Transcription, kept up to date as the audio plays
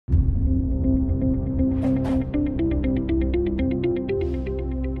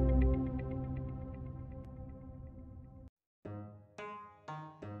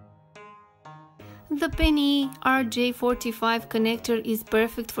The PNI RJ45 connector is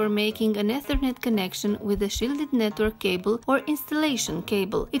perfect for making an Ethernet connection with a shielded network cable or installation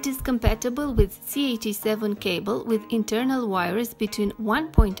cable. It is compatible with CAT7 cable with internal wires between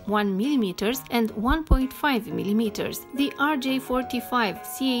 1.1 mm and 1.5 mm. The RJ45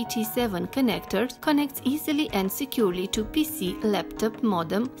 CAT7 connector connects easily and securely to PC, laptop,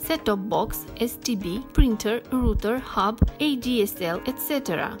 modem, set-top box, STB, printer, router, hub, ADSL,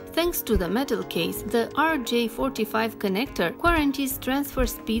 etc. Thanks to the metal case, the RJ45 connector guarantees transfer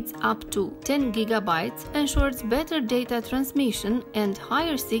speeds up to 10 GB, ensures better data transmission and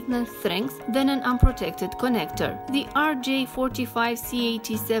higher signal strength than an unprotected connector. The RJ45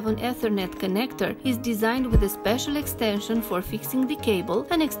 CAT7 Ethernet-connector is designed with a special extension for fixing the cable,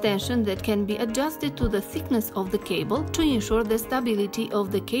 an extension that can be adjusted to the thickness of the cable to ensure the stability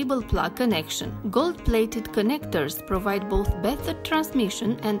of the cable plug connection. Gold-plated connectors provide both better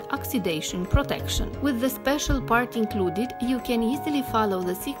transmission and oxidation protection. With the special part included, you can easily follow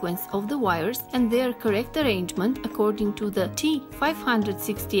the sequence of the wires and their correct arrangement according to the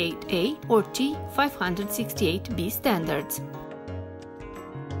T568A or T568B standards.